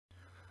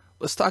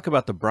let's talk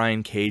about the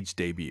Brian Cage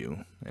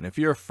debut. And if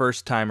you're a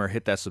first timer,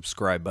 hit that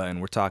subscribe button.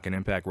 We're talking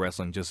Impact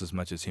Wrestling just as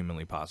much as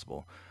humanly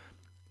possible.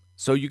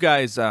 So you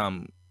guys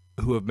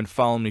who have been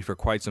following me for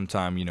quite some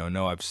time,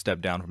 know I've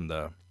stepped down from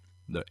the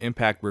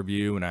Impact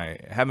review, and I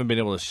haven't been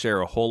able to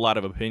share a whole lot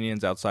of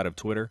opinions outside of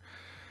Twitter.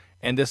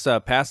 And this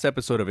past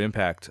episode of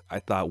Impact, I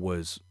thought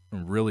was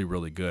really,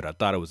 really good. I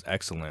thought it was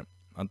excellent.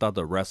 I thought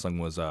the wrestling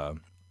was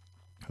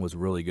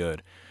really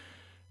good.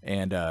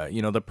 And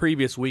the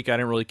previous week I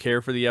didn't really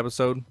care for the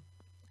episode.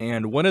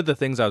 And one of the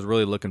things I was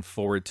really looking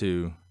forward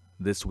to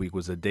this week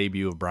was the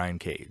debut of Brian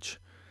Cage.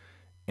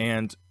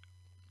 And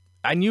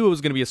I knew it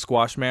was going to be a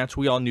squash match.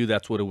 We all knew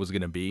that's what it was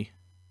going to be.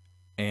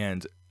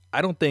 And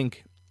I don't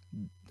think,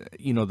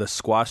 the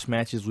squash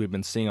matches we've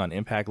been seeing on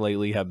Impact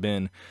lately have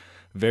been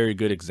very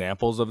good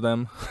examples of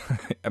them.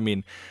 I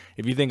mean,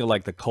 if you think of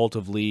like the Cult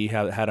of Lee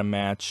had a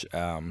match,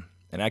 and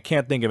I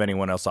can't think of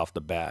anyone else off the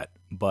bat,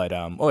 but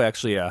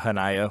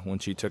Hanaya when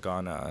she took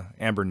on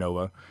Amber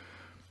Nova.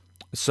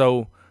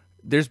 So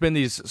there's been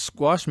these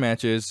squash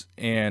matches,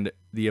 and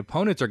the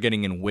opponents are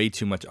getting in way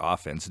too much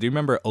offense. Do you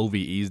remember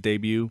OVE's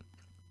debut?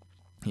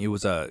 It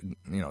was a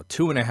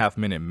 2.5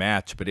 minute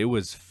match, but it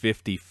was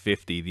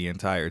 50-50 the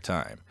entire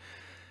time.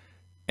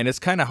 And it's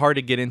kind of hard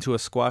to get into a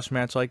squash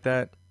match like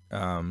that.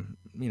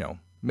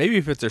 Maybe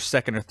if it's their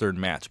second or third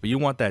match, but you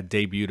want that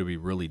debut to be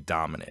really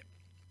dominant.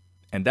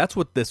 And that's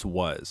what this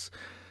was.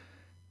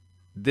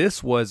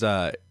 This was,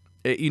 and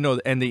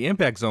the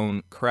Impact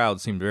Zone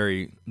crowd seemed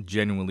very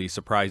genuinely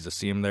surprised to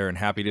see him there and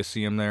happy to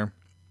see him there.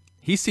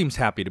 He seems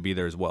happy to be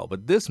there as well.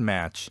 But this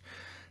match,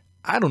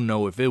 I don't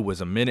know if it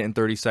was 1 minute and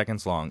 30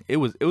 seconds long. It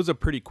was a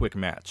pretty quick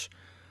match.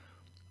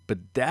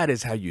 But that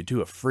is how you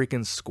do a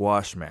freaking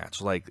squash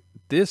match. Like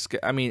this,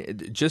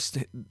 just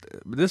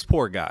this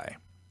poor guy.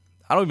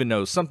 I don't even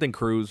know, something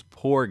Cruz,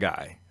 poor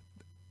guy.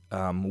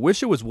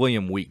 Wish it was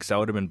William Weeks. That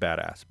would have been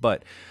badass.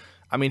 But,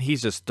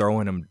 he's just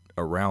throwing him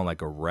around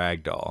like a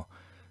rag doll.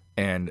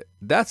 And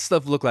that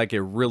stuff looked like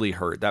it really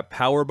hurt. That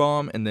power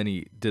bomb, and then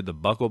he did the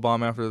buckle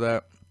bomb after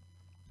that.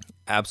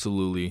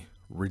 Absolutely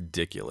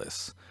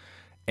ridiculous.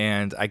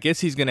 And I guess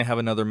he's going to have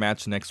another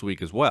match next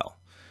week as well.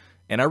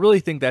 And I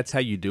really think that's how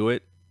you do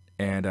it.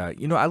 And,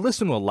 I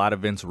listened to a lot of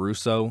Vince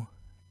Russo.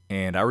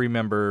 And I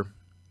remember,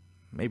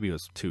 maybe it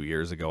was 2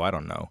 years ago, I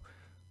don't know.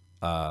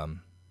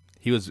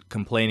 He was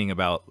complaining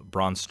about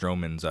Braun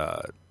Strowman's,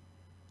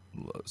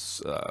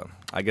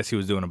 I guess he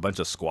was doing a bunch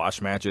of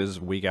squash matches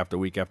week after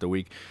week after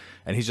week.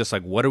 And he's just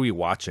like, what are we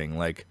watching?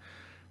 Like,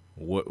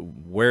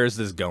 where is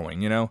this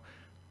going,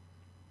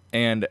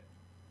 And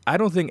I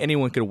don't think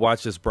anyone could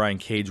watch this Brian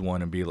Cage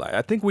one and be like,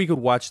 I think we could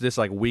watch this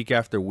like week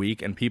after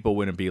week and people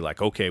wouldn't be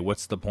like, okay,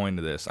 what's the point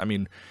of this?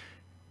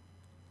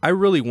 I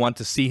really want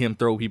to see him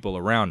throw people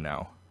around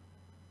now.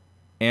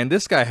 And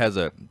this guy has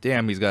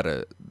he's got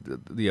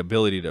the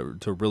ability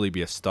to really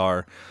be a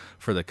star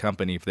for the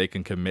company. If they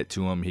can commit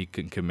to him, he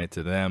can commit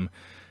to them.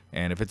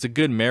 And if it's a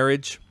good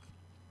marriage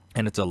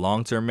and it's a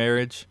long-term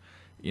marriage,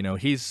 we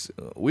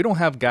don't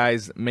have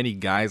many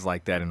guys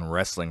like that in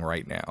wrestling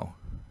right now.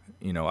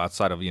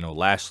 Outside of,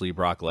 Lashley,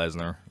 Brock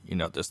Lesnar,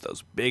 just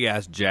those big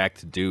ass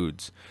jacked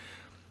dudes.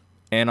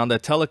 And on the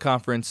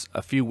teleconference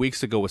a few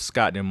weeks ago with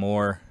Scott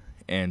D'Amore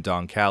and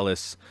Don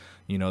Callis,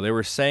 they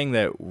were saying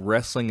that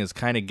wrestling is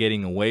kind of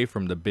getting away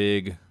from the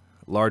big,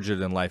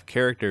 larger-than-life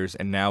characters,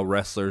 and now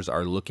wrestlers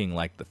are looking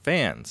like the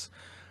fans.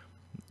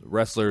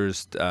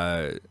 Wrestlers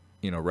don't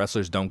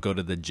go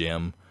to the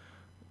gym.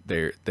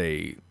 They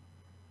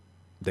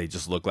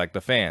just look like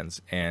the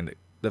fans, and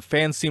the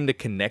fans seem to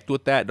connect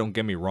with that. Don't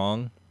get me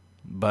wrong,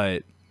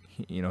 but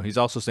he's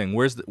also saying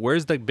where's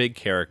the big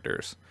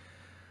characters,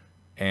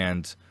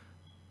 and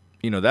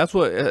that's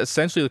what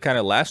essentially kind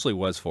of Lashley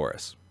was for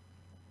us.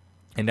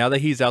 And now that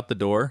he's out the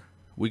door,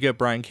 we get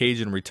Brian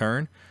Cage in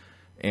return.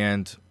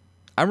 And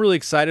I'm really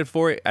excited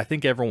for it. I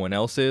think everyone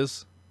else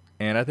is.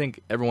 And I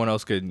think everyone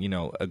else could,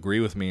 agree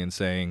with me in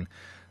saying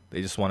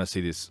they just want to see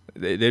this.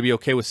 They'd be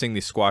okay with seeing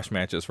these squash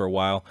matches for a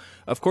while.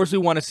 Of course, we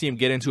want to see him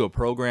get into a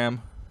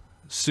program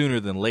sooner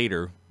than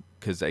later.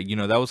 Because,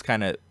 that was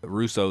kind of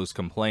Russo's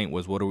complaint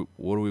was, what are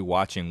we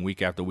watching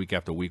week after week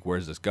after week?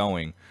 Where's this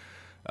going?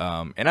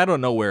 And I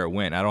don't know where it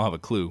went. I don't have a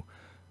clue.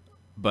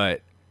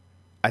 But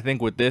I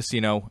think with this,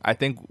 I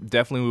think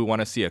definitely we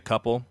want to see a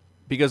couple.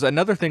 Because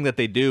another thing that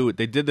they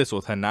did this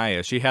with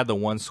Hanaya. She had the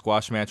one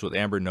squash match with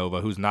Amber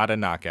Nova, who's not a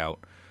knockout.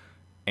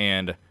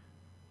 And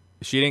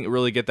she didn't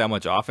really get that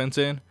much offense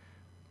in.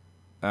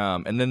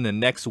 And then the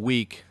next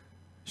week,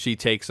 she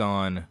takes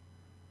on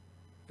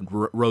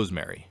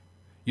Rosemary.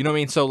 You know what I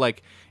mean? So,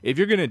 like, if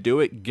you're going to do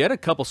it, get a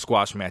couple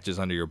squash matches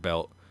under your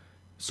belt.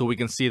 So we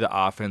can see the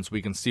offense.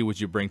 We can see what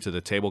you bring to the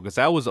table. Because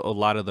that was a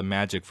lot of the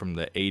magic from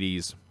the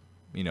 80s.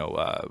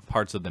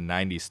 Parts of the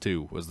 90s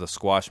too, was the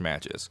squash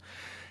matches.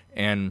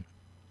 And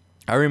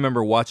I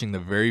remember watching the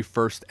very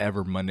first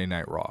ever Monday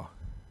Night Raw.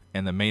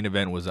 And the main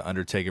event was The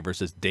Undertaker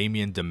versus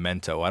Damien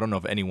Demento. I don't know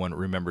if anyone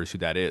remembers who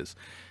that is.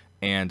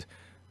 And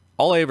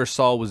all I ever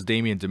saw was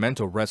Damien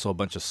Demento wrestle a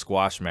bunch of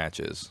squash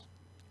matches.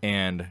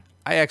 And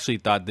I actually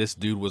thought this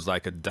dude was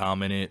like a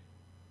dominant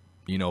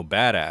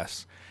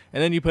badass.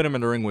 And then you put him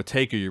in the ring with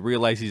Taker, you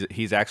realize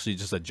he's actually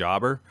just a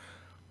jobber.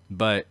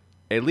 But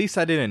at least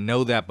I didn't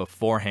know that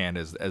beforehand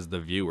as the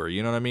viewer.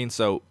 You know what I mean?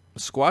 So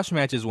squash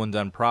matches, when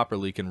done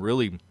properly, can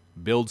really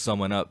build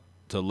someone up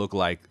to look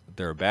like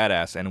they're a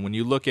badass. And when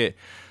you look at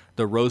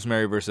the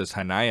Rosemary versus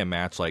Hanaya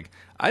match, like,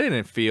 I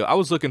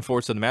was looking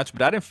forward to the match,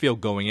 but I didn't feel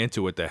going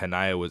into it that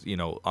Hanaya was,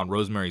 on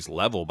Rosemary's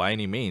level by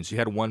any means. She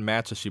had one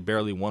match that she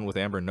barely won with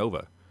Amber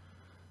Nova.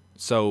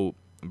 So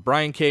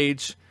Brian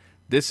Cage,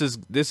 this is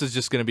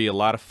just going to be a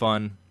lot of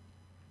fun.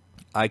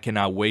 I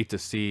cannot wait to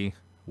see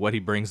what he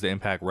brings to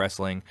Impact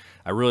Wrestling.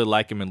 I really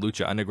like him in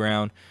Lucha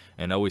Underground,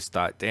 and always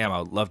thought, damn,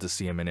 I would love to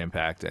see him in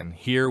Impact. And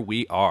here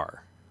we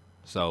are.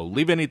 So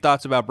leave any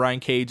thoughts about Brian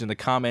Cage in the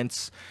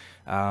comments,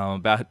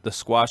 about the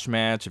squash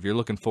match, if you're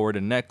looking forward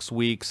to next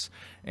week's,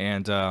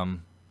 and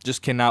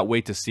just cannot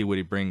wait to see what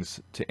he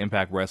brings to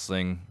Impact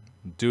Wrestling.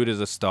 Dude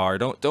is a star.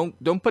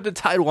 Don't put the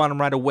title on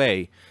him right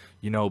away,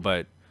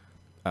 but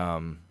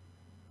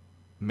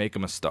make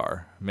him a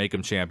star. Make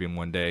him champion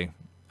one day.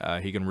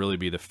 He can really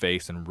be the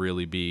face and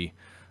really be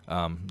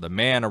the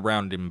man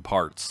around him in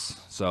parts.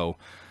 So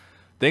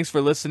thanks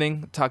for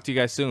listening. Talk to you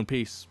guys soon.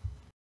 Peace.